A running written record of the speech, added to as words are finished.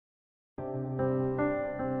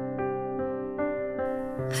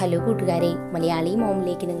Hello കൂട്ടുകാരെ, മലയാളി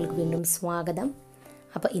മോമിലേക്ക് നിങ്ങൾക്ക് വീണ്ടും സ്വാഗതം.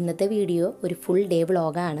 അപ്പോൾ ഇന്നത്തെ വീഡിയോ ഒരു ഫുൾ ഡേ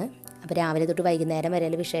വ്ളോഗാണ്. അപ്പോൾ രാവിലെ തൊട്ട് വൈകുന്നേരം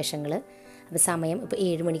വരെയുള്ള വിശേഷങ്ങൾ. അപ്പോൾ സമയം ഇപ്പോൾ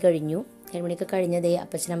 7 മണി കഴിഞ്ഞു. 7 മണിയൊക്കെ കഴിഞ്ഞതേ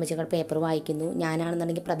അപ്പച്ചനമ്മച്ചകൾ പേപ്പർ വായിക്കുന്നു.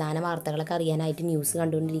 ഞാനാണെന്നുണ്ടെങ്കിൽ പ്രധാന വാർത്തകളൊക്കെ അറിയാനായിട്ട് ന്യൂസ്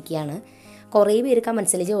കണ്ടുകൊണ്ടിരിക്കുകയാണ്. കുറേ പേര്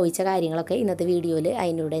കമൻസിൽ ചോദിച്ച കാര്യങ്ങളൊക്കെ ഇന്നത്തെ വീഡിയോയിൽ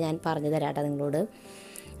അതിനൂടെ ഞാൻ പറഞ്ഞു തരാട്ടോ നിങ്ങളോട്.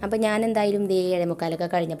 അപ്പോൾ ഞാൻ എന്തായാലും 7:45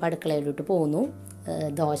 കഴിഞ്ഞപ്പോൾ അടുക്കളയിലോട്ട് പോന്നു.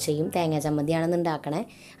 ദോശയും തേങ്ങാ ചമ്മന്തിയാണെന്ന് ഉണ്ടാക്കണേ.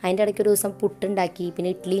 അതിൻ്റെ ഇടയ്ക്ക് ഒരു ദിവസം പുട്ടുണ്ടാക്കി, പിന്നെ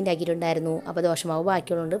ഇഡ്ഡലി ഉണ്ടാക്കിയിട്ടുണ്ടായിരുന്നു. അപ്പോൾ ദോശമാവ്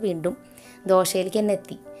ബാക്കിയുള്ളതുകൊണ്ട് വീണ്ടും ദോശയിലേക്ക് തന്നെ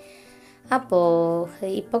എത്തി. അപ്പോൾ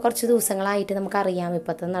ഇപ്പോൾ കുറച്ച് ദിവസങ്ങളായിട്ട് നമുക്കറിയാം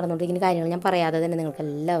ഇപ്പോഴത്തെ നടന്നുകൊണ്ടിരിക്കുന്ന കാര്യങ്ങൾ ഞാൻ പറയാതെ തന്നെ നിങ്ങൾക്ക്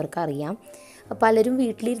എല്ലാവർക്കും അറിയാം. പലരും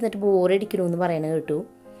വീട്ടിലിരുന്നിട്ട് ബോറടിക്കണമെന്ന് പറയണത് കേട്ടു.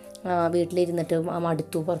 വീട്ടിലിരുന്നിട്ട്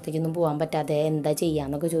മടുത്തു, പുറത്തേക്കൊന്നും പോകാൻ പറ്റാതെ എന്താ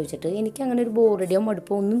ചെയ്യാമെന്നൊക്കെ ചോദിച്ചിട്ട് എനിക്കങ്ങനെ ഒരു ബോറടിയോ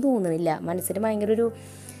മടുപ്പോ ഒന്നും തോന്നുന്നില്ല. മനസ്സിന് ഭയങ്കര ഒരു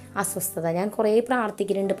അസ്വസ്ഥത. ഞാൻ കുറേ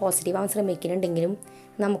പ്രാർത്ഥിക്കുന്നുണ്ട്, പോസിറ്റീവാകാൻ ശ്രമിക്കുന്നുണ്ടെങ്കിലും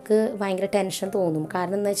നമുക്ക് ഭയങ്കര ടെൻഷൻ തോന്നും.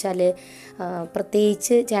 കാരണം എന്താ വെച്ചാൽ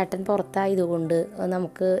പ്രത്യേകിച്ച് ചേട്ടൻ പുറത്തായതുകൊണ്ട്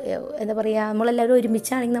നമുക്ക് എന്താ പറയുക, നമ്മളെല്ലാവരും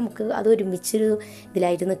ഒരുമിച്ചാണെങ്കിൽ നമുക്ക് അത് ഒരുമിച്ചൊരു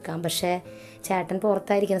ഇതിലായിട്ട് നിൽക്കാം. പക്ഷേ ചേട്ടൻ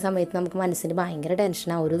പുറത്തായിരിക്കുന്ന സമയത്ത് നമുക്ക് മനസ്സിന് ഭയങ്കര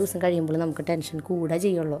ടെൻഷനാണ്. ഓരോ ദിവസം കഴിയുമ്പോൾ നമുക്ക് ടെൻഷൻ കൂടെ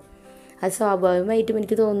ചെയ്യുള്ളൂ. അത് സ്വാഭാവികമായിട്ടും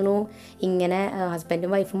എനിക്ക് തോന്നുന്നു ഇങ്ങനെ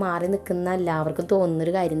ഹസ്ബൻഡും വൈഫും മാറി നിൽക്കുന്ന എല്ലാവർക്കും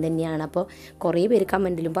തോന്നുന്നൊരു കാര്യം തന്നെയാണ്. അപ്പോൾ കുറേ പേര്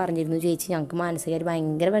കമൻറ്റിലും പറഞ്ഞിരുന്നു, ചേച്ചി ഞങ്ങൾക്ക് മാനസികമായിട്ട്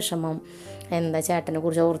ഭയങ്കര വിഷമം, എന്താ ചേട്ടനെ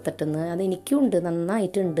കുറിച്ച് ഓർത്തിട്ടെന്ന്. അത് എനിക്കുണ്ട്,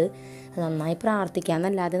 നന്നായിട്ടുണ്ട്. നന്നായി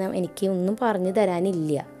പ്രാർത്ഥിക്കാമെന്നല്ലാതെ എനിക്ക് ഒന്നും പറഞ്ഞു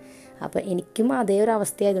തരാനില്ല. അപ്പോൾ എനിക്കും അതേ ഒരു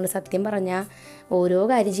അവസ്ഥയായതുകൊണ്ട് സത്യം പറഞ്ഞാൽ ഓരോ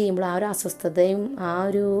കാര്യം ചെയ്യുമ്പോൾ ആ ഒരു അസ്വസ്ഥതയും ആ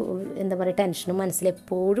ഒരു എന്താ പറയുക ടെൻഷനും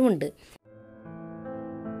മനസ്സിലെപ്പോഴും ഉണ്ട്.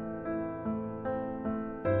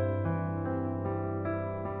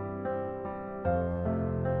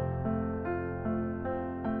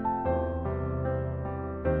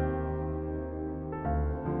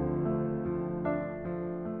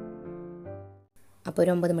 അപ്പോൾ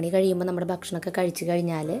ഒരു 9 മണി കഴിയുമ്പോൾ നമ്മുടെ ഭക്ഷണമൊക്കെ കഴിച്ച്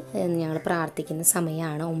കഴിഞ്ഞാൽ ഞങ്ങൾ പ്രാർത്ഥിക്കുന്ന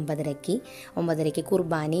സമയമാണ്. 9:30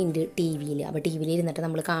 കുർബാനയുണ്ട് ടി വിയിൽ. അപ്പോൾ ടി വിയിൽ ഇരുന്നിട്ട്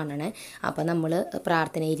നമ്മൾ കാണണേ. അപ്പോൾ നമ്മൾ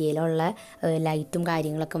പ്രാർത്ഥന ഏരിയയിലുള്ള ലൈറ്റും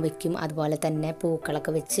കാര്യങ്ങളൊക്കെ വെക്കും. അതുപോലെ തന്നെ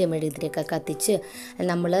പൂക്കളൊക്കെ വെച്ച് മെഴുകുതിരിയൊക്കെ കത്തിച്ച്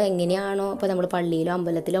നമ്മൾ എങ്ങനെയാണോ ഇപ്പോൾ നമ്മൾ പള്ളിയിലോ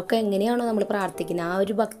അമ്പലത്തിലോ ഒക്കെ എങ്ങനെയാണോ നമ്മൾ പ്രാർത്ഥിക്കുന്നത് ആ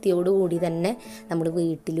ഒരു ഭക്തിയോടുകൂടി തന്നെ നമ്മൾ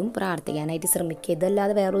വീട്ടിലും പ്രാർത്ഥിക്കാനായിട്ട് ശ്രമിക്കുക.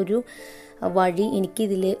 ഇതല്ലാതെ വേറൊരു വഴി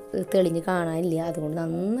എനിക്കിതിൽ തെളിഞ്ഞ് കാണാനില്ല. അതുകൊണ്ട്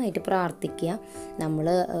നന്നായിട്ട് പ്രാർത്ഥിക്കുക. നമ്മൾ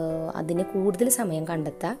അതിന് കൂടുതൽ സമയം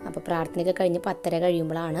കണ്ടെത്തുക. അപ്പോൾ പ്രാർത്ഥനയൊക്കെ കഴിഞ്ഞ് 10:30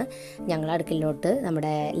 കഴിയുമ്പോഴാണ് ഞങ്ങൾ അടുക്കളയിലോട്ട്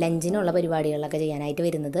നമ്മുടെ ലഞ്ചിനുള്ള പരിപാടികളൊക്കെ ചെയ്യാനായിട്ട്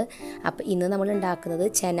വരുന്നത്. അപ്പോൾ ഇന്ന് നമ്മൾ ഉണ്ടാക്കുന്നത്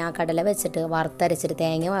കടല വെച്ചിട്ട്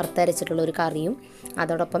തേങ്ങ വറുത്തരച്ചിട്ടുള്ള ഒരു കറിയും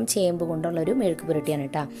അതോടൊപ്പം ചേമ്പ് കൊണ്ടുള്ളൊരു മെഴുക്ക് പുരട്ടിയാണ്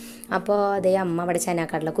കേട്ടോ. അപ്പോൾ അതേ അമ്മ അവിടെ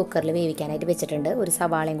കടല കുക്കറിൽ വേവിക്കാനായിട്ട് വെച്ചിട്ടുണ്ട്. ഒരു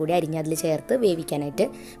സവാളയും കൂടി അരിഞ്ഞ് അതിൽ ചേർത്ത് വേവിക്കാനായിട്ട്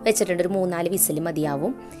വെച്ചിട്ടുണ്ട്. ഒരു 3-4 വിസിൽ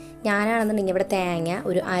മതിയാവും. ഞാനാണെന്നുണ്ടെങ്കിൽ ഇവിടെ തേങ്ങ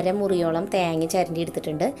ഒരു അരമുറിയോളം തേങ്ങ ചിരണ്ടി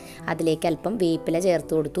എടുത്തിട്ടുണ്ട്. അതിലേക്ക് അല്പം വേപ്പില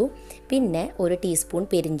ചേർത്ത് കൊടുത്തു. പിന്നെ 1 ടീസ്പൂൺ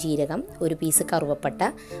പെരിഞ്ജീരകം, ഒരു പീസ് കറുവപ്പട്ട,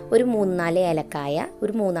 ഒരു 3-4 ഏലക്കായ,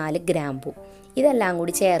 ഒരു 3-4 ഗ്രാമ്പൂ, ഇതെല്ലാം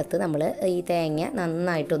കൂടി ചേർത്ത് നമ്മൾ ഈ തേങ്ങ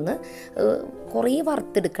നന്നായിട്ടൊന്ന് കുറേ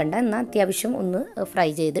വറുത്തെടുക്കണ്ട, എന്നാൽ അത്യാവശ്യം ഒന്ന്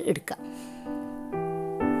ഫ്രൈ ചെയ്ത് എടുക്കുക.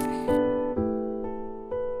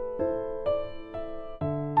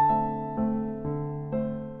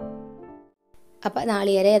 അപ്പോൾ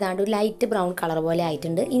നാളികേരം ഏതാണ്ട് ഒരു ലൈറ്റ് ബ്രൗൺ കളർ പോലെ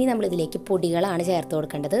ആയിട്ടുണ്ട്. ഇനി നമ്മളിതിലേക്ക് പൊടികളാണ്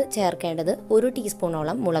ചേർക്കേണ്ടത് 1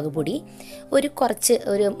 ടീസ്പൂണോളം മുളക് പൊടി, കുറച്ച്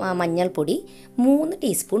മഞ്ഞൾപ്പൊടി, 3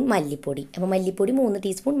 ടീസ്പൂൺ മല്ലിപ്പൊടി. അപ്പോൾ മല്ലിപ്പൊടി 3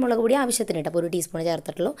 ടീസ്പൂൺ, മുളക് പൊടി ആവശ്യത്തിന് കേട്ടോ, അപ്പോൾ 1 ടീസ്പൂൺ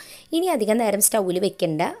ചേർത്തിട്ടുള്ളൂ. ഇനി അധികം നേരം സ്റ്റൗവിൽ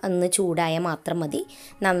വെക്കേണ്ട, ഒന്ന് ചൂടായാൽ മാത്രം മതി.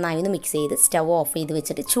 നന്നായി ഒന്ന് മിക്സ് ചെയ്ത് സ്റ്റവ് ഓഫ് ചെയ്ത്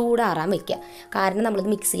വെച്ചിട്ട് ചൂടാറാൻ വെക്കുക. കാരണം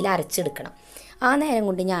നമ്മളിത് മിക്സിയിൽ അരച്ചെടുക്കണം. ആ നേരം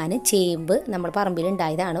കൊണ്ട് ഞാൻ ചേമ്പ് നമ്മുടെ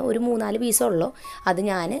പറമ്പിലുണ്ടായതാണ്, ഒരു 3-4 പീസുള്ളൂ. അത്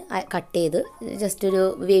ഞാൻ കട്ട് ചെയ്ത് ജസ്റ്റ് ഒരു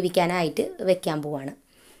വേവിക്കാനായിട്ട് വെക്കാൻ പോവാണ്.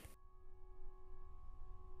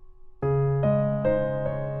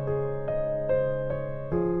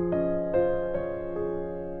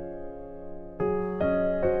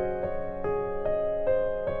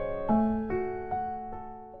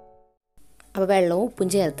 അപ്പോൾ വെള്ളവും ഉപ്പും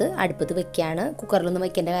ചേർത്ത് അടുപ്പത്ത് വെക്കുകയാണ്. കുക്കറിലൊന്നും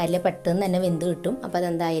വെക്കേണ്ട കാര്യമില്ല, പെട്ടെന്ന് തന്നെ വെന്ത് കിട്ടും. അപ്പോൾ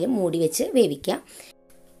അതെന്തായാലും മൂടി വെച്ച് വേവിക്കാം.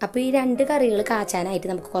 അപ്പോൾ ഈ 2 കറികൾ കാച്ചാനായിട്ട്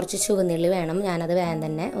നമുക്ക് കുറച്ച് ചുവന്നുള്ളി വേണം. ഞാനത് വേഗം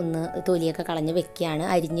തന്നെ ഒന്ന് തൊലിയൊക്കെ കളഞ്ഞ് വെക്കുകയാണ്.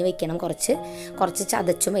 അരിഞ്ഞ് വെക്കണം, കുറച്ച്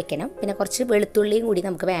ചതച്ചും വെക്കണം. പിന്നെ കുറച്ച് വെളുത്തുള്ളിയും കൂടി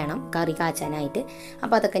നമുക്ക് വേണം കറി കാച്ചാനായിട്ട്.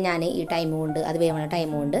 അപ്പോൾ അതൊക്കെ ഞാൻ ഈ അത് വേവണ ടൈം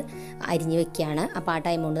കൊണ്ട് അരിഞ്ഞ് വെക്കുകയാണ്. അപ്പോൾ ആ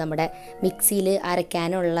ടൈം കൊണ്ട് നമ്മുടെ മിക്സിയിൽ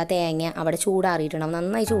അരയ്ക്കാനുള്ള തേങ്ങ അവിടെ ചൂടാറിയിട്ടുണ്ടാവും.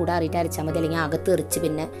 നന്നായി ചൂടാറിയിട്ട് അരച്ചാൽ മതി, അല്ലെങ്കിൽ ആകെ തെറിച്ച്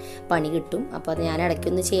പിന്നെ പണി കിട്ടും. അപ്പോൾ അത് ഞാൻ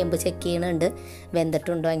ഇടയ്ക്കൊന്ന് ചേമ്പ് ചെക്ക് ചെയ്യുന്നുണ്ട്,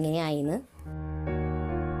 വെന്തിട്ടുണ്ടോ എങ്ങനെയായിന്ന്.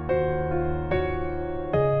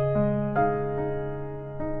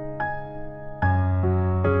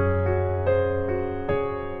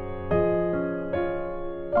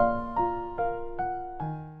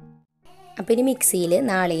 അപ്പോൾ അപ്പോൾ ഇനി മിക്സിയിൽ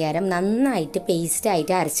നാളികേരം നന്നായിട്ട്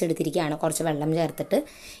പേസ്റ്റായിട്ട് അരച്ചെടുത്തിരിക്കുകയാണ്, കുറച്ച് വെള്ളം ചേർത്തിട്ട്.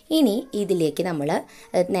 ഇനി ഇതിലേക്ക് നമ്മൾ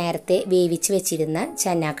നേരത്തെ വേവിച്ച് വെച്ചിരുന്ന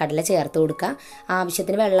ചനാക്കടല ചേർത്ത് കൊടുക്കുക.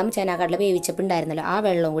 ആവശ്യത്തിന് വെള്ളം ചനാക്കടല വേവിച്ചപ്പോൾ ഉണ്ടായിരുന്നല്ലോ, ആ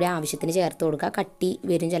വെള്ളം കൂടി ആവശ്യത്തിന് ചേർത്ത് കൊടുക്കുക. കട്ടി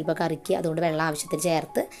വരും ചിലപ്പോൾ കറിക്ക്, അതുകൊണ്ട് വെള്ളം ആവശ്യത്തിന്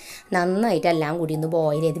ചേർത്ത് നന്നായിട്ട് എല്ലാം കൂടി ഒന്ന്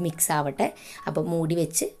ബോയിൽ ചെയ്ത് മിക്സ് ആവട്ടെ. അപ്പോൾ മൂടി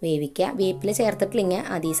വെച്ച് വേവിക്കുക. വേപ്പില ചേർത്തിട്ടില്ലെങ്കിൽ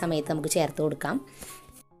അതേ സമയത്ത് നമുക്ക് ചേർത്ത് കൊടുക്കാം.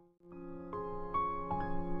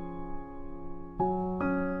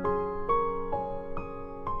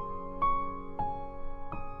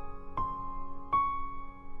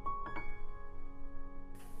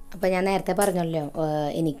 അപ്പോൾ ഞാൻ നേരത്തെ പറഞ്ഞല്ലോ,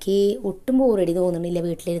 എനിക്ക് ഒട്ടും ബോറടി തോന്നുന്നില്ല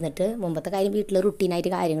വീട്ടിലിരുന്നിട്ട്. മുമ്പത്തെ കാര്യം വീട്ടിൽ റുട്ടീനായിട്ട്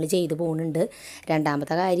കാര്യങ്ങൾ ചെയ്തു പോകുന്നുണ്ട്.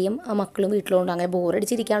 രണ്ടാമത്തെ കാര്യം മക്കളും വീട്ടിലുണ്ട്, അങ്ങനെ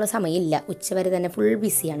ബോറടിച്ചിരിക്കാനുള്ള സമയമില്ല. ഉച്ചവരെ തന്നെ ഫുൾ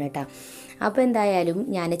ബിസിയാണ് കേട്ടോ. അപ്പോൾ എന്തായാലും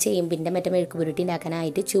ഞാൻ ചേമ്പിൻ്റെ മറ്റേ മെഴുക്ക് പുരട്ടി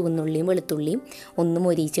ഉണ്ടാക്കാനായിട്ട് ചുവന്നുള്ളിയും വെളുത്തുള്ളിയും ഒന്ന്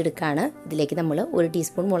മൊരിയിച്ചെടുക്കുകയാണ്. ഇതിലേക്ക് നമ്മൾ 1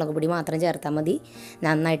 ടീസ്പൂൺ മുളക് പൊടി മാത്രം ചേർത്താൽ മതി.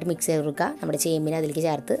 നന്നായിട്ട് മിക്സ് ചെയ്ത് കൊടുക്കുക. നമ്മുടെ ചേമ്പിനെ അതിലേക്ക്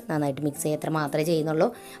ചേർത്ത് നന്നായിട്ട് മിക്സ് ചെയ്യുക, അത്ര മാത്രമേ ചെയ്യുന്നുള്ളൂ.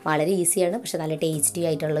 വളരെ ഈസിയാണ്, പക്ഷേ നല്ല ടേസ്റ്റി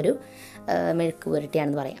ആയിട്ടുള്ളൊരു മെഴുക്ക്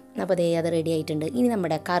പുരട്ടിയാണെന്ന് പറയാം. അപ്പോൾ അത് റെഡി ആയിട്ടുണ്ട്. ഇനി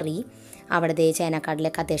നമ്മുടെ കറി അവിടെ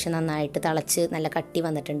ചേനക്കാടിലൊക്കെ അത്യാവശ്യം നന്നായിട്ട് തിളച്ച് നല്ല കട്ടി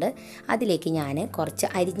വന്നിട്ടുണ്ട്. അതിലേക്ക് ഞാൻ കുറച്ച്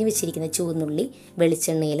അരിഞ്ഞ് വെച്ചിരിക്കുന്ന ചുവന്നുള്ളി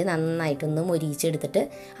വെളിച്ചെണ്ണയിൽ നന്നായിട്ടൊന്ന് മൊരിയിച്ചെടുത്തിട്ട്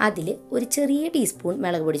അതിൽ ഒരു ചെറിയ ടീസ്പൂൺ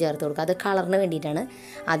മുളക് പൊടി ചേർത്ത് കൊടുക്കുക. അത് കളറിന് വേണ്ടിയിട്ടാണ്.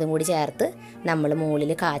 അതും കൂടി ചേർത്ത് നമ്മൾ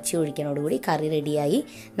മുകളിൽ കാച്ചി ഒഴിക്കണോടുകൂടി കറി റെഡിയായി.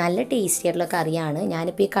 നല്ല ടേസ്റ്റി ആയിട്ടുള്ള കറിയാണ്.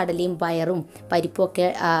 ഞാനിപ്പോൾ ഈ കടലയും പയറും പരിപ്പും ഒക്കെ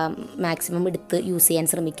മാക്സിമം എടുത്ത് യൂസ് ചെയ്യാൻ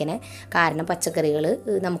ശ്രമിക്കണേ. കാരണം പച്ചക്കറികൾ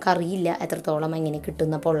നമുക്കറിയില്ല എത്രത്തോളം എങ്ങനെ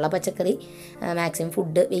കിട്ടുന്ന. അപ്പോൾ ഉള്ള പച്ചക്കറി മാക്സിമം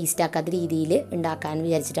ഫുഡ് വേസ്റ്റ് ആക്കാത്ത രീതിയിൽ ഉണ്ടാക്കാൻ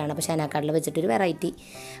വിചാരിച്ചിട്ടാണ്. അപ്പോൾ ചനാക്കടല വെച്ചിട്ടൊരു വെറൈറ്റി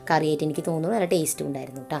കറിയായിട്ട് എനിക്ക് തോന്നുന്നു. നല്ല ടേസ്റ്റും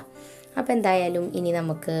ഉണ്ടായിരുന്നു കേട്ടോ. അപ്പോൾ എന്തായാലും ഇനി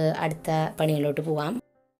നമുക്ക് അടുത്ത പണികളിലോട്ട് പോവാം.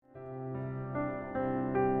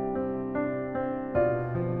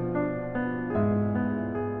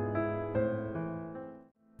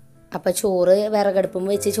 അപ്പോൾ ചോറ് വിറകടുപ്പും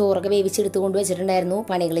വെച്ച് ചോറൊക്കെ വേവിച്ചെടുത്ത് കൊണ്ട് വെച്ചിട്ടുണ്ടായിരുന്നു.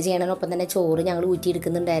 പണികൾ ചെയ്യണതിനൊപ്പം തന്നെ ചോറ് ഞങ്ങൾ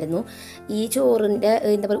ഊറ്റിയെടുക്കുന്നുണ്ടായിരുന്നു. ഈ ചോറിൻ്റെ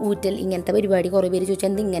എന്താ പറയുക ഊറ്റൽ ഇങ്ങനത്തെ പരിപാടി കുറേ പേര് ചോദിച്ചാൽ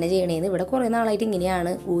എന്ത് ഇങ്ങനെ ചെയ്യണേന്ന്. ഇവിടെ കുറേ നാളായിട്ട്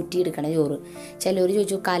ഇങ്ങനെയാണ് ഊറ്റിയെടുക്കണ ചോറ്. ചിലർ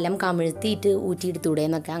ചോദിച്ചു കലം കമിഴ്ത്തിയിട്ട് ഊറ്റിയെടുത്തൂടെ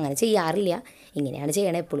എന്നൊക്കെ. അങ്ങനെ ചെയ്യാറില്ല, ഇങ്ങനെയാണ്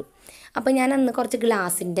ചെയ്യണത് എപ്പോഴും. അപ്പോൾ ഞാൻ അന്ന് കുറച്ച്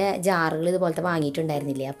ഗ്ലാസിൻ്റെ ജാറുകൾ ഇതുപോലത്തെ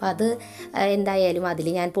വാങ്ങിയിട്ടുണ്ടായിരുന്നില്ലേ. അപ്പോൾ അത് എന്തായാലും അതിൽ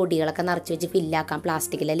ഞാൻ പൊടികളൊക്കെ നിറച്ച് വെച്ച് ഫില്ലാക്കാം,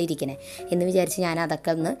 പ്ലാസ്റ്റിക്കിലെല്ലാം ഇരിക്കണേ എന്ന് വിചാരിച്ച് ഞാൻ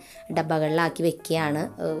അതൊക്കെ ഒന്ന് ഡബ്ബകളിലാക്കി വെക്കുകയാണ്.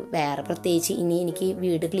 വേറെ പ്രത്യേകിച്ച് ഇനി എനിക്ക്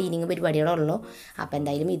വീട് ക്ലീനിങ് പരിപാടികളുള്ളൂ. അപ്പോൾ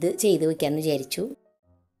എന്തായാലും ഇത് ചെയ്ത് വെക്കാമെന്ന് വിചാരിച്ചു.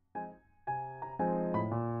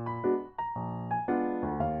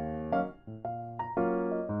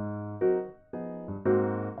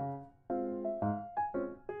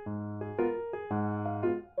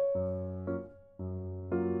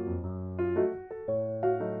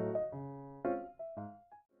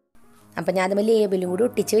 അപ്പോൾ ഞാൻ അതുമ്പോൾ ലേബലും കൂടി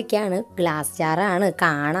ഒട്ടിച്ച് വെക്കുകയാണ്. ഗ്ലാസ് ജാറാണ്,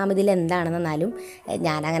 കാണാം ഇതിൽ എന്താണെന്നാലും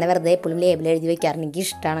ഞാനങ്ങനെ വെറുതെ എപ്പോഴും ലേബൽ എഴുതി വെക്കാറുണ്ട്. എനിക്ക്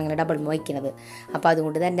ഇഷ്ടമാണ് അങ്ങനെ ഡബിൾമ വയ്ക്കുന്നത്. അപ്പോൾ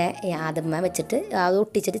അതുകൊണ്ട് തന്നെ ആദ്യമ വെച്ചിട്ട് അത്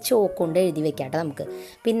ഒട്ടിച്ചിട്ട് ചോക്ക് കൊണ്ട് എഴുതി വെക്കാട്ടെ നമുക്ക്.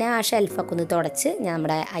 പിന്നെ ആ ഷെൽഫൊക്കെ ഒന്ന് തുടച്ച് ഞാൻ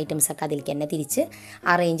നമ്മുടെ ഐറ്റംസൊക്കെ അതിലേക്ക് തന്നെ തിരിച്ച്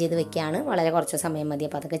അറേഞ്ച് ചെയ്ത് വെക്കുകയാണ്. വളരെ കുറച്ച് സമയം മതി.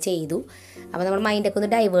 അപ്പോൾ അതൊക്കെ ചെയ്തു. അപ്പോൾ നമ്മുടെ മൈൻഡൊക്കെ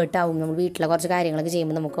ഒന്ന് ഡൈവേർട്ട് ആവും. നമ്മൾ വീട്ടിലെ കുറച്ച് കാര്യങ്ങളൊക്കെ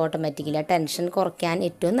ചെയ്യുമ്പോൾ നമുക്ക് ഓട്ടോമാറ്റിക്കലി ടെൻഷൻ കുറയ്ക്കാൻ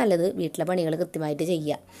ഏറ്റവും നല്ലത് വീട്ടിലെ പണികൾ കൃത്യമായിട്ട്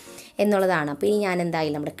ചെയ്യുക എന്നുള്ളതാണ്. അപ്പോൾ ഇനി ഞാൻ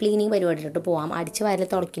എന്തായാലും നമ്മുടെ ക്ലീനിങ് പരിപാടിയിലോട്ട് പോകാം. അടിച്ച് വാരൽ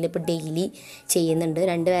തുടക്കിൽ ഇപ്പോൾ ഡെയിലി ചെയ്യുന്നുണ്ട്.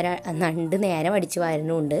 2 നേരം അടിച്ച്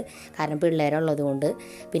വാരുന്നുമുണ്ട്, കാരണം പിള്ളേരുള്ളത് കൊണ്ട്.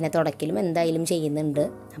 പിന്നെ തുടക്കിലും എന്തായാലും ചെയ്യുന്നുണ്ട്.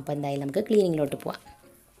 അപ്പോൾ എന്തായാലും നമുക്ക് ക്ലീനിങ്ങിലോട്ട് പോകാം.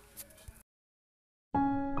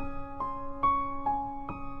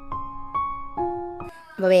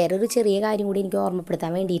 അപ്പോൾ വേറൊരു ചെറിയ കാര്യം കൂടി എനിക്ക്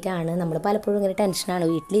ഓർമ്മപ്പെടുത്താൻ വേണ്ടിയിട്ടാണ്. നമ്മൾ പലപ്പോഴും ഇങ്ങനെ ടെൻഷനാണ്,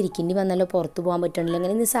 വീട്ടിലിരിക്കേണ്ടി വന്നല്ലോ, പുറത്ത് പോകാൻ പറ്റണില്ല,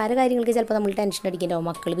 അങ്ങനെ നിസ്സാര കാര്യങ്ങൾക്ക് ചിലപ്പോൾ നമ്മൾ ടെൻഷൻ അടിക്കേണ്ടാവും.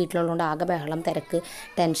 മക്കൾ വീട്ടിലുള്ളതുകൊണ്ട് ആകെ ബഹളം, തിരക്ക്,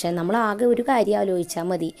 ടെൻഷൻ. നമ്മൾ ആകെ ഒരു കാര്യം ആലോചിച്ചാൽ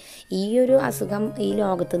മതി. ഈ ഒരു അസുഖം ഈ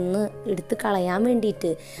ലോകത്തു നിന്ന് എടുത്ത് കളയാൻ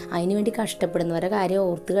വേണ്ടിയിട്ട് അതിന് വേണ്ടി കഷ്ടപ്പെടുന്നവരെ കാര്യം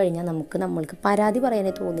ഓർത്ത് കഴിഞ്ഞാൽ നമ്മൾക്ക് പരാതി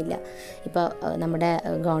പറയാനേ തോന്നില്ല. ഇപ്പോൾ നമ്മുടെ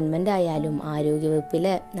ഗവൺമെൻറ് ആയാലും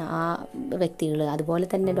ആരോഗ്യവകുപ്പിലെ ആ വ്യക്തികൾ, അതുപോലെ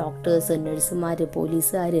തന്നെ ഡോക്ടേഴ്സ്, നഴ്സുമാർ,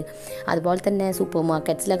 പോലീസുകാർ, അതുപോലെ തന്നെ സൂപ്പർ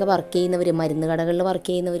മാർക്കറ്റ്സിലൊക്കെ വർക്ക് ചെയ്യുന്നവർ, മരുന്ന് കടകളിൽ വർക്ക്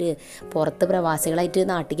ചെയ്യുന്നവർ, പുറത്ത് പ്രവാസികളായിട്ട്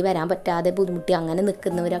നാട്ടിലേക്ക് വരാൻ പറ്റാതെ ബുദ്ധിമുട്ടി അങ്ങനെ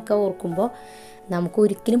നിൽക്കുന്നവരൊക്കെ ഓർക്കുമ്പോൾ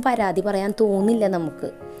നമുക്കൊരിക്കലും പരാതി പറയാൻ തോന്നില്ല. നമുക്ക്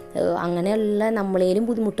അങ്ങനെയുള്ള നമ്മളേലും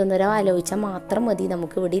ബുദ്ധിമുട്ടുന്നവരെ ആലോചിച്ചാൽ മാത്രം മതി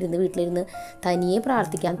നമുക്ക് ഇവിടെ ഇരുന്ന് വീട്ടിലിരുന്ന് തനിയെ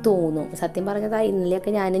പ്രാർത്ഥിക്കാൻ തോന്നും. സത്യം പറഞ്ഞാൽ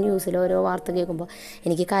ഇന്നലെയൊക്കെ ഞാൻ ന്യൂസിൽ ഓരോ വാർത്ത കേൾക്കുമ്പോൾ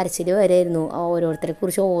എനിക്ക് കരച്ചിൽ വരെയായിരുന്നു, ഓരോരുത്തരെ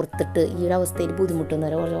കുറിച്ച് ഓർത്തിട്ട്, ഈ ഒരു അവസ്ഥയിൽ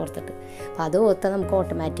ബുദ്ധിമുട്ടുന്നവരെ കുറിച്ച് ഓർത്തിട്ട്. അപ്പോൾ അത് ഓർത്താൽ നമുക്ക്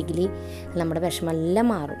ഓട്ടോമാറ്റിക്കലി നമ്മുടെ വിഷമെല്ലാം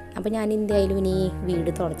മാറും. അപ്പോൾ ഞാൻ എന്തായാലും ഇനി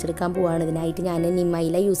വീട് തുടച്ചെടുക്കാൻ പോവുകയാണ്. ഇതിനായിട്ട് ഞാൻ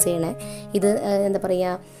നിമ്മയില യൂസ് ചെയ്യണേ. ഇത് എന്താ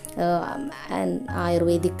പറയുക,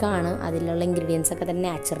 ആയുർവേദിക്കാണ്. അതിലുള്ള ഇൻഗ്രീഡിയൻസൊക്കെ തന്നെ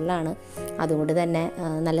നാച്ചുറലാണ്. അതുകൊണ്ട് തന്നെ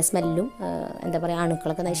നല്ല സ്മെല്ലും എന്താ പറയുക,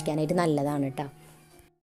 അണുക്കളൊക്കെ നശിക്കാനായിട്ട് നല്ലതാണ് കേട്ടോ.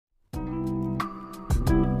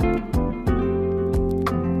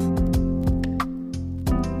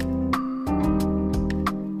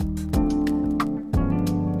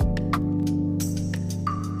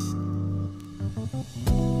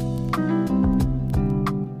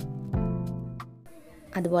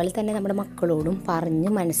 അതുപോലെ തന്നെ നമ്മുടെ മക്കളോടും പറഞ്ഞ്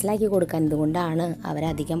മനസ്സിലാക്കി കൊടുക്കാൻ എന്തുകൊണ്ടാണ്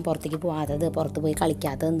അവരധികം പുറത്തേക്ക് പോകാത്തത്, പുറത്ത് പോയി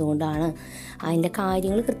കളിക്കാത്തത് എന്തുകൊണ്ടാണ്, അതിൻ്റെ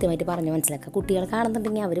കാര്യങ്ങൾ കൃത്യമായിട്ട് പറഞ്ഞ് മനസ്സിലാക്കുക.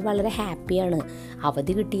 കുട്ടികൾക്കാണെന്നുണ്ടെങ്കിൽ അവർ വളരെ ഹാപ്പിയാണ്,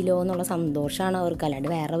 അവധി കിട്ടിയില്ലോ എന്നുള്ള സന്തോഷമാണ് അവർക്ക്, അല്ലാണ്ട്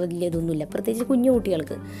വേറെ വലിയ ഇതൊന്നുമില്ല, പ്രത്യേകിച്ച് കുഞ്ഞു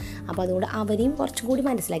കുട്ടികൾക്ക്. അപ്പോൾ അതുകൊണ്ട് അവരെയും കുറച്ചും കൂടി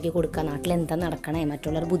മനസ്സിലാക്കി കൊടുക്കുക, നാട്ടിൽ എന്താ നടക്കണേ,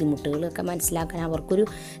 മറ്റുള്ളവർ ബുദ്ധിമുട്ടുകളൊക്കെ മനസ്സിലാക്കാൻ അവർക്കൊരു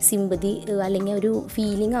സിമ്പതി അല്ലെങ്കിൽ ഒരു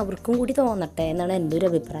ഫീലിംഗ് അവർക്കും കൂടി തോന്നട്ടെ എന്നാണ് എൻ്റെ ഒരു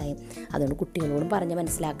അഭിപ്രായം. അതുകൊണ്ട് കുട്ടികളോടും പറഞ്ഞ്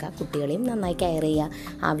മനസ്സിലാക്കുക, കുട്ടികളെയും നന്നായി കെയർ ചെയ്യുക,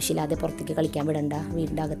 ആവശ്യമില്ലാതെ പുറത്തേക്ക് കളിക്കാൻ വിടണ്ട,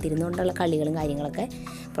 വീടിൻ്റെ അകത്തിരുന്നുകൊണ്ടുള്ള കളികളും കാര്യങ്ങളൊക്കെ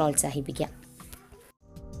പ്രോത്സാഹിപ്പിക്കുക.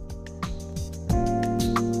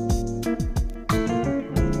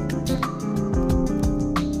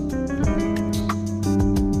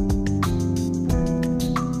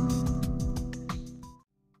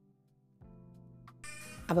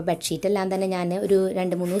 അപ്പോൾ ബെഡ്ഷീറ്റെല്ലാം തന്നെ ഞാൻ ഒരു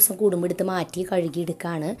 2-3 ദിവസം കൂടുമ്പോൾ എടുത്ത് മാറ്റി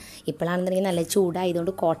കഴുകിയെടുക്കുകയാണ്. ഇപ്പോഴാണെന്നുണ്ടെങ്കിൽ നല്ല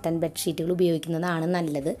ചൂടായതുകൊണ്ട് കോട്ടൺ ബെഡ്ഷീറ്റുകൾ ഉപയോഗിക്കുന്നതാണ്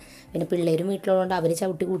നല്ലത്. പിന്നെ പിള്ളേരും വീട്ടിലുള്ളതുകൊണ്ട് അവർ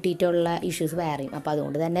ചവിട്ടി കൂട്ടിയിട്ടുള്ള ഇഷ്യൂസ് വേറെയും. അപ്പോൾ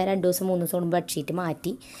അതുകൊണ്ട് തന്നെ 2 ദിവസം 3 ദിവസം കൂടുമ്പോൾ ബെഡ്ഷീറ്റ്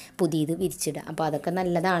മാറ്റി പുതിയത് വിരിച്ചിടുക. അപ്പോൾ അതൊക്കെ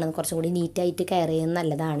നല്ലതാണ്, കുറച്ചും കൂടി നീറ്റായിട്ട് കെയർ ചെയ്യുന്നത്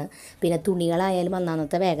നല്ലതാണ്. പിന്നെ തുണികളായാലും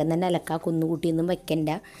അന്നത്തെ വേഗം തന്നെ അലക്കുക, കുന്നുകൂട്ടിയൊന്നും വെക്കണ്ട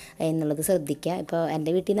എന്നുള്ളത് ശ്രദ്ധിക്കുക. ഇപ്പോൾ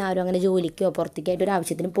എൻ്റെ വീട്ടിൽ നിന്ന് ആരും അങ്ങനെ ജോലിക്കോ പുറത്തേക്കായിട്ട് ഒരു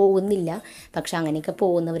ആവശ്യത്തിന് പോകുന്നില്ല. പക്ഷെ അങ്ങനെയൊക്കെ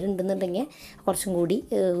പോകുന്നവരുണ്ടെന്നുണ്ടെങ്കിൽ കുറച്ചും കൂടി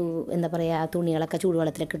എന്താ പറയുക, തുണികളൊക്കെ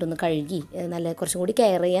ചൂടുവെള്ളത്തിലൊക്കെ ഇട്ടൊന്ന് കഴുകി നല്ല കുറച്ചും കൂടി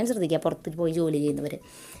കെയർ ചെയ്യാൻ ശ്രദ്ധിക്കുക പുറത്ത് പോയി ജോലി ചെയ്യുന്നവർ.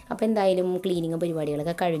 അപ്പോൾ എന്തായാലും ക്ലീനിങ്ങും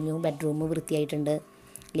പരിപാടികളൊക്കെ കഴിഞ്ഞു. ബെഡ്റൂം വൃത്തിയായിട്ടുണ്ട്,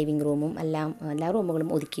 ലിവിങ് റൂമും എല്ലാ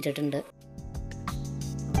റൂമുകളും ഒതുക്കിയിട്ടിട്ടുണ്ട്.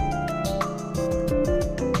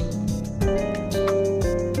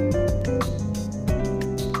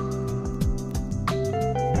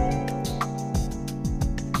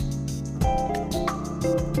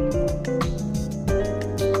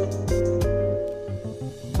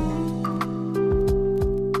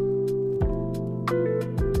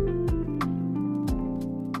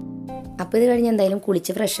 അപ്പോൾ ഇത് കഴിഞ്ഞ് എന്തായാലും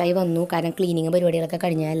കുളിച്ച് ഫ്രഷായി വന്നു, കാരണം ക്ലീനിങ് പരിപാടികളൊക്കെ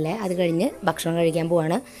കഴിഞ്ഞതല്ലേ. അത് കഴിഞ്ഞ് ഭക്ഷണം കഴിക്കാൻ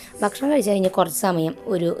പോവാണ്. ഭക്ഷണം കഴിച്ച് കഴിഞ്ഞ് കുറച്ച് സമയം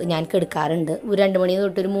ഞാൻ കെടുക്കാറുണ്ട്, ഒരു 2 മണി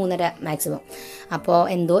തൊട്ട് ഒരു 3:30 മാക്സിമം. അപ്പോൾ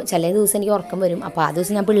എന്തോ ചില ദിവസം എനിക്ക് ഉറക്കം വരും, അപ്പോൾ ആ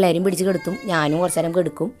ദിവസം ഞാൻ പിള്ളേരും പിടിച്ച് കെടുത്തും, ഞാനും കുറച്ച് നേരം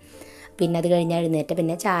കെടുക്കും. പിന്നെ അത് കഴിഞ്ഞ് എഴുന്നേറ്റ്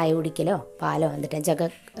പിന്നെ ചായ കുടിക്കലോ പാലോ എന്നിട്ടൊക്കെ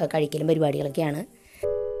കഴിക്കലും പരിപാടികളൊക്കെയാണ്.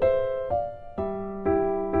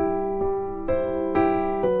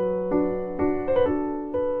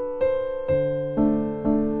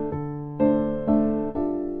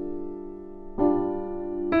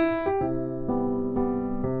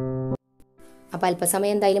 അപ്പോൾ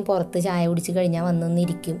അല്പസമയം എന്തായാലും പുറത്ത് ചായ കുടിച്ച് കഴിഞ്ഞാൽ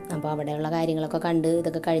വന്നൊന്നിരിക്കും. അപ്പോൾ അവിടെയുള്ള കാര്യങ്ങളൊക്കെ കണ്ട്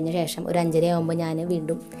ഇതൊക്കെ കഴിഞ്ഞ ശേഷം ഒരു 5:30 ആകുമ്പോൾ ഞാൻ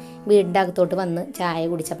വീണ്ടും വീടിൻ്റെ അകത്തോട്ട് വന്ന് ചായ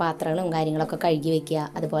കുടിച്ച പാത്രങ്ങളും കാര്യങ്ങളൊക്കെ കഴുകി വെക്കുക,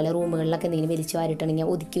 അതുപോലെ റൂമുകളിലൊക്കെ എന്തെങ്കിലും വലിച്ചു വാരിട്ടുണ്ടെങ്കിൽ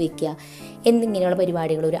ഒതുക്കി വെക്കുക, എന്നിങ്ങനെയുള്ള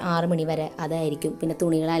പരിപാടികൾ ഒരു 6 മണി വരെ അതായിരിക്കും. പിന്നെ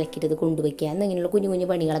തുണികൾ അലക്കിയിട്ട് കൊണ്ടുവയ്ക്കുക, എന്നിങ്ങനെയുള്ള കുഞ്ഞു കുഞ്ഞു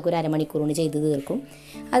പണികളൊക്കെ ഒരു അരമണിക്കൂർ കൊണ്ട് ചെയ്ത് തീർക്കും.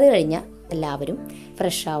 അത് കഴിഞ്ഞാൽ എല്ലാവരും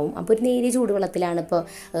ഫ്രഷാവും. അപ്പോൾ ഒരു നേരിയ ചൂടുവെള്ളത്തിലാണ് ഇപ്പോൾ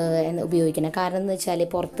ഉപയോഗിക്കുന്നത്. കാരണം എന്ന് വെച്ചാൽ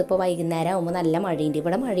പുറത്ത് ഇപ്പോൾ വൈകുന്നേരം ആകുമ്പോൾ നല്ല മഴയുണ്ട്,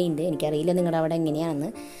 ഇവിടെ മഴയുണ്ട്, എനിക്കറിയില്ല നിങ്ങളുടെ അവിടെ എങ്ങനെയാണെന്ന്.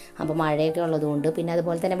 അപ്പോൾ മഴയൊക്കെ ഉള്ളതുകൊണ്ട് പിന്നെ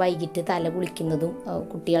അതുപോലെ തന്നെ വൈകിട്ട് തല കുളിക്കുന്നതും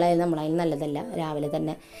കുട്ടികളായാലും നമ്മളായാലും നല്ലതല്ല, രാവിലെ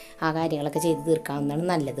തന്നെ ആ കാര്യങ്ങളൊക്കെ ചെയ്ത് തീർക്കാവുന്നതാണ്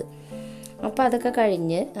നല്ലത്. അപ്പോൾ അതൊക്കെ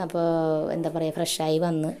കഴിഞ്ഞ് അപ്പോൾ എന്താ പറയുക ഫ്രഷായി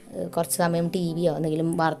വന്ന് കുറച്ച് സമയം ടി വിയോ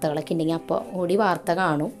എന്തെങ്കിലും വാർത്തകളൊക്കെ ഉണ്ടെങ്കിൽ അപ്പോൾ കൂടി വാർത്ത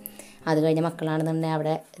കാണും. അത് കഴിഞ്ഞ് മക്കളാണെന്നുണ്ടെങ്കിൽ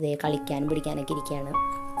അവിടെ ഇതേ കളിക്കാനും പിടിക്കാനൊക്കെ ഇരിക്കുകയാണ്.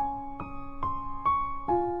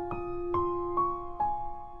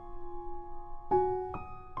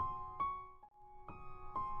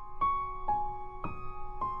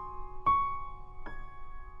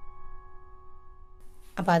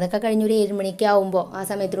 അപ്പോൾ അതൊക്കെ കഴിഞ്ഞ് ഒരു 7 മണിക്ക് ആകുമ്പോൾ ആ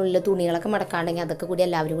സമയത്തിനുള്ളിൽ തുണികളൊക്കെ മടക്കാണ്ടെങ്കിൽ അതൊക്കെ കൂടി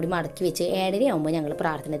എല്ലാവരും കൂടി മടക്കി വെച്ച് 7:30 ആകുമ്പോൾ ഞങ്ങൾ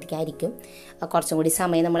പ്രാർത്ഥനയ്ക്കായിരിക്കും. കുറച്ചും കൂടി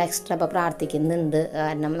സമയം നമ്മൾ എക്സ്ട്രാ ഇപ്പോൾ പ്രാർത്ഥിക്കുന്നുണ്ട്,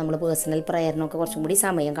 കാരണം നമ്മൾ പേഴ്സണൽ പ്രയറിനൊക്കെ കുറച്ചും കൂടി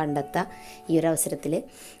സമയം കണ്ടെത്തുക ഈ ഒരു അവസരത്തിൽ.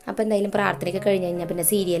 അപ്പോൾ എന്തായാലും പ്രാർത്ഥനയൊക്കെ കഴിഞ്ഞ് കഴിഞ്ഞാൽ പിന്നെ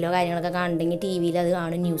സീരിയലോ കാര്യങ്ങളൊക്കെ കാണുന്നുണ്ടെങ്കിൽ ടി വിയിൽ അത്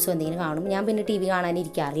കാണും, ന്യൂസോ എന്തെങ്കിലും കാണും. ഞാൻ പിന്നെ ടി വി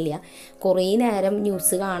കാണാനിരിക്കാറില്ല, കുറേ നേരം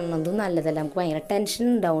ന്യൂസ് കാണുന്നതും നല്ലതല്ല, നമുക്ക് ഭയങ്കര ടെൻഷൻ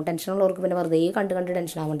ഉണ്ടാവും. ടെൻഷനുള്ളവർക്ക് പിന്നെ വെറുതെ കണ്ട്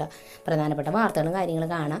ടെൻഷൻ ആവണ്ട, പ്രധാനപ്പെട്ട വാർത്തകളും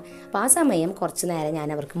കാര്യങ്ങളും കാണാം. അപ്പോൾ ആ സമയം കുറച്ച് നേരം ഞാൻ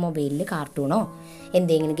അവർക്ക് മൊബൈലിൽ കാർട്ടൂണോ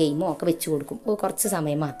എന്തെങ്കിലും ഗെയിമോ ഒക്കെ വെച്ച് കൊടുക്കും, കുറച്ച്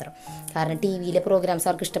സമയം മാത്രം. കാരണം ടി വിയിലെ പ്രോഗ്രാംസ്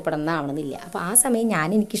അവർക്ക് ഇഷ്ടപ്പെടുന്നതാവണമെന്നില്ല. അപ്പോൾ ആ സമയം ഞാൻ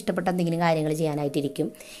എനിക്കിഷ്ടപ്പെട്ട എന്തെങ്കിലും കാര്യങ്ങൾ ചെയ്യാനായിട്ടിരിക്കും.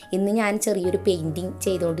 ഇന്ന് ഞാൻ ചെറിയൊരു പെയിൻറ്റിങ്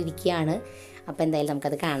ചെയ്തുകൊണ്ടിരിക്കുകയാണ്. അപ്പോൾ എന്തായാലും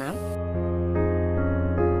നമുക്കത് കാണാം.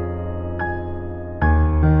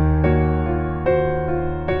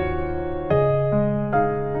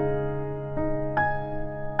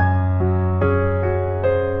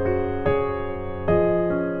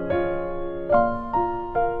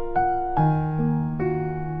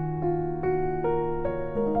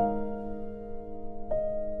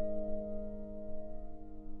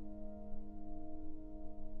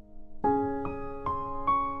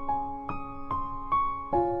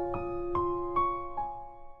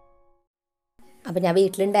 അപ്പോൾ ഞാൻ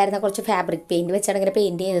വീട്ടിലുണ്ടായിരുന്ന കുറച്ച് ഫാബ്രിക് പെയിൻറ്റ് വെച്ചാണ് ഇങ്ങനെ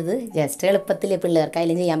പെയിൻറ്റ് ചെയ്തത്. ജസ്റ്റ് എളുപ്പത്തിൽ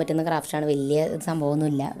പിള്ളേർക്കായാലും ചെയ്യാൻ പറ്റുന്ന ക്രാഫ്റ്റാണ്, വലിയ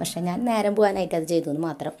സംഭവമൊന്നുമില്ല. പക്ഷേ ഞാൻ നേരം പോകാനായിട്ട് അത് ചെയ്തു എന്ന്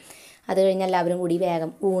മാത്രം. അത് കഴിഞ്ഞ് എല്ലാവരും കൂടി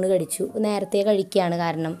വേഗം ഊണ് കഴിച്ചു. നേരത്തെ കഴിക്കുകയാണ്,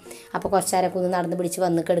 കാരണം അപ്പോൾ കുറച്ച് നേരമൊക്കെ ഒന്ന് നടന്ന് പിടിച്ച്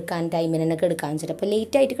വന്ന് കിടക്കാൻ ടൈമിന് തന്നെ കിടക്കാൻ വെച്ചിട്ട്. അപ്പോൾ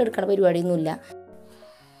ലേറ്റായിട്ട് കിടക്കണ പരിപാടിയൊന്നുമില്ല.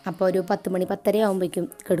 അപ്പോൾ ഒരു 10 മണി 10:30 ആകുമ്പോഴേക്കും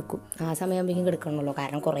കിടക്കും. ആ സമയമാകുമ്പോഴേക്കും കിടക്കണമല്ലോ,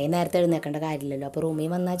 കാരണം കുറേ നേരത്തെ എഴുന്നേൽക്കേണ്ട കാര്യമില്ലല്ലോ. അപ്പോൾ റൂമിൽ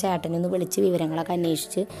വന്നാൽ ചേട്ടനെ ഒന്ന് വിളിച്ച് വിവരങ്ങളൊക്കെ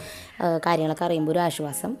അന്വേഷിച്ച് കാര്യങ്ങളൊക്കെ അറിയുമ്പോൾ ഒരു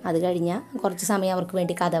ആശ്വാസം. അത് കഴിഞ്ഞാൽ കുറച്ച് സമയം അവർക്ക്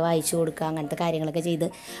വേണ്ടി കഥ വായിച്ചു കൊടുക്കുക, അങ്ങനത്തെ കാര്യങ്ങളൊക്കെ ചെയ്ത്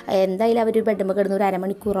എന്തായാലും അവർ ബെഡ്റൂമിൽ കിടന്ന് ഒരു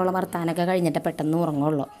അരമണിക്കൂറോളം വർത്താനൊക്കെ കഴിഞ്ഞിട്ട് പെട്ടെന്ന്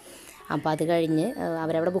ഉറങ്ങുള്ളൂ. അപ്പോൾ അത് കഴിഞ്ഞ്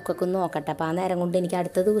അവരവിടെ ബുക്കൊക്കെ ഒന്ന് നോക്കട്ടെ. അപ്പോൾ ആ നേരം കൊണ്ട് എനിക്ക്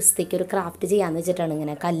അടുത്ത ദിവസത്തേക്ക് ഒരു ക്രാഫ്റ്റ് ചെയ്യാമെന്ന് വെച്ചിട്ടാണ്,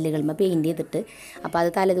 ഇങ്ങനെ കല്ലുകളിൽ പെയിൻറ്റ് ചെയ്തിട്ട്. അപ്പോൾ അത്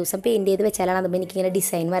തലേദിവസം പെയിൻറ്റ് ചെയ്ത് വെച്ചാലാണ് അതുമ്പോൾ എനിക്കിങ്ങനെ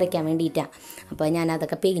ഡിസൈൻ വരയ്ക്കാൻ വേണ്ടിയിട്ടാണ്. അപ്പോൾ ഞാൻ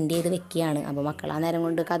അതൊക്കെ പെയിൻറ്റ് ചെയ്ത് വെക്കുകയാണ്. അപ്പോൾ മക്കൾ ആ നേരം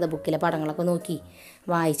കൊണ്ട് കഥ ബുക്കിലെ പടങ്ങളൊക്കെ നോക്കി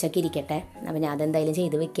വായിച്ചൊക്കെ ഇരിക്കട്ടെ. അപ്പോൾ ഞാൻ അതെന്തായാലും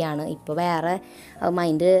ചെയ്ത് വെക്കുകയാണ്. ഇപ്പോൾ വേറെ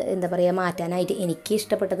മൈൻഡ് എന്താ പറയുക മാറ്റാനായിട്ട് എനിക്ക്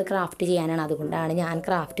ഇഷ്ടപ്പെട്ടത് ക്രാഫ്റ്റ് ചെയ്യാനാണ്. അതുകൊണ്ടാണ് ഞാൻ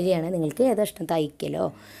ക്രാഫ്റ്റ് ചെയ്യണത്. നിങ്ങൾക്ക് ഏതാ ഇഷ്ടം, തയ്ക്കലോ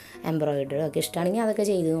എംബ്രോയിഡറിയോ ഒക്കെ ഇഷ്ടമാണെങ്കിൽ അതൊക്കെ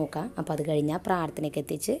ചെയ്ത് നോക്കാം. അപ്പോൾ അത് കഴിഞ്ഞാൽ പ്രാർത്ഥനയ്ക്ക്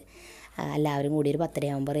എത്തിച്ച് എല്ലാവരും കൂടി ഒരു 10:30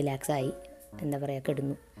 ആകുമ്പോൾ റിലാക്സായി എന്താ പറയുക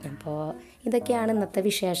കിടന്നു. അപ്പോൾ ഇതൊക്കെയാണ് ഇന്നത്തെ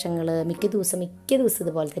വിശേഷങ്ങൾ. മിക്ക ദിവസം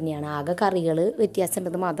ഇതുപോലെ തന്നെയാണ്. ആകെ കറികൾ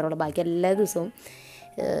വ്യത്യാസമുണ്ടെന്ന് മാത്രമേ, ബാക്കി എല്ലാ ദിവസവും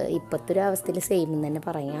ഇപ്പോഴത്തെ ഒരു അവസ്ഥയിൽ സെയിം എന്ന് തന്നെ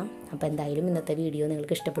പറയാം. അപ്പോൾ എന്തായാലും ഇന്നത്തെ വീഡിയോ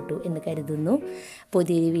നിങ്ങൾക്ക് ഇഷ്ടപ്പെട്ടു എന്ന് കരുതുന്നു.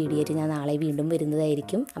 പുതിയൊരു വീഡിയോ ആയിട്ട് ഞാൻ നാളെ വീണ്ടും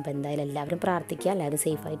വരുന്നതായിരിക്കും. അപ്പോൾ എന്തായാലും എല്ലാവരും പ്രാർത്ഥിക്കുക, എല്ലാവരും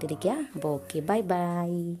സേഫായിട്ടിരിക്കുക. അപ്പോൾ ഓക്കെ, ബൈ ബൈ.